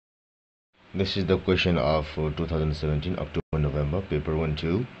This is the question of 2017 October November paper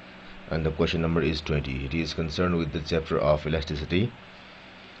 1-2, and the question number is 20. It is concerned with the chapter of elasticity.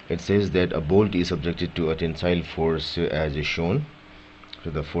 It says that a bolt is subjected to a tensile force as is shown. So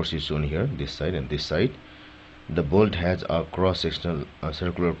the force is shown here, this side and this side. The bolt has a cross-sectional,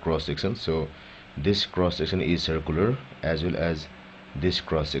 circular cross-section. So this cross-section is circular as well as this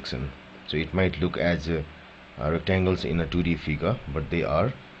cross-section. So it might look as rectangles in a 2D figure, but they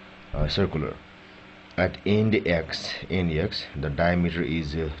are circular. At end x, the diameter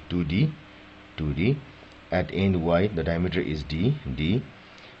is 2d. At end y, the diameter is d.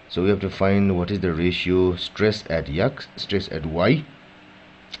 So we have to find what is the ratio stress at y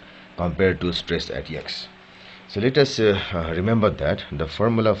compared to stress at x. So let us remember that the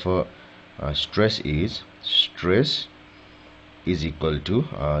formula for stress is equal to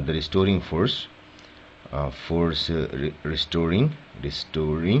the restoring force, restoring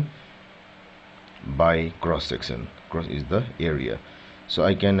by cross section. Cross is the area. So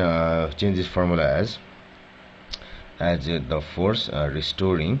I can change this formula as the force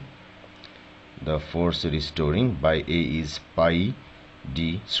restoring by A is pi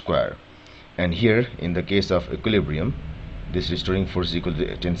d square. And here in the case of equilibrium, this restoring force is equal to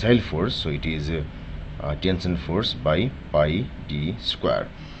the tensile force, so it is tension force by pi d square.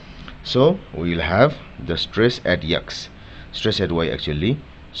 So we will have the stress at y actually.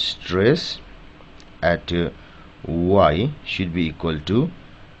 Stress at y should be equal to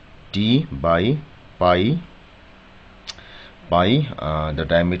t by pi. The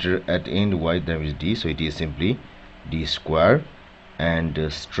diameter at end y, that is d, so it is simply d square.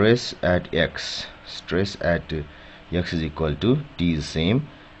 And stress at x is equal to t is same,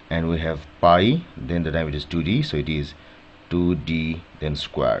 and we have pi, then the diameter is 2d, so it is 2d then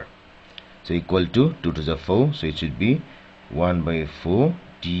square, so equal to 2 to the 4, so it should be 1 by 4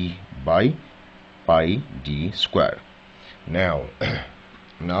 d by pi d square. Now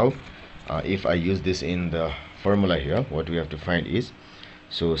if I use this in the formula here, what we have to find is,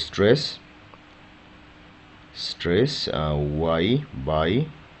 so stress y by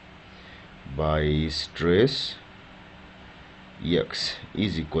stress x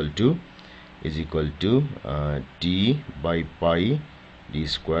is equal to d by pi d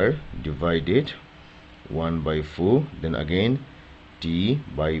square divided 1 by 4, then again d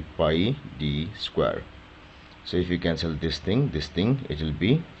by pi d square. So if you cancel this thing, it will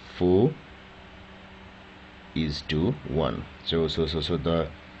be 4 is to 1. So the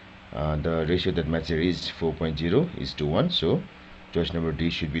ratio that matches here is 4.0 is to 1. So choice number D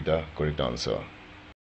should be the correct answer.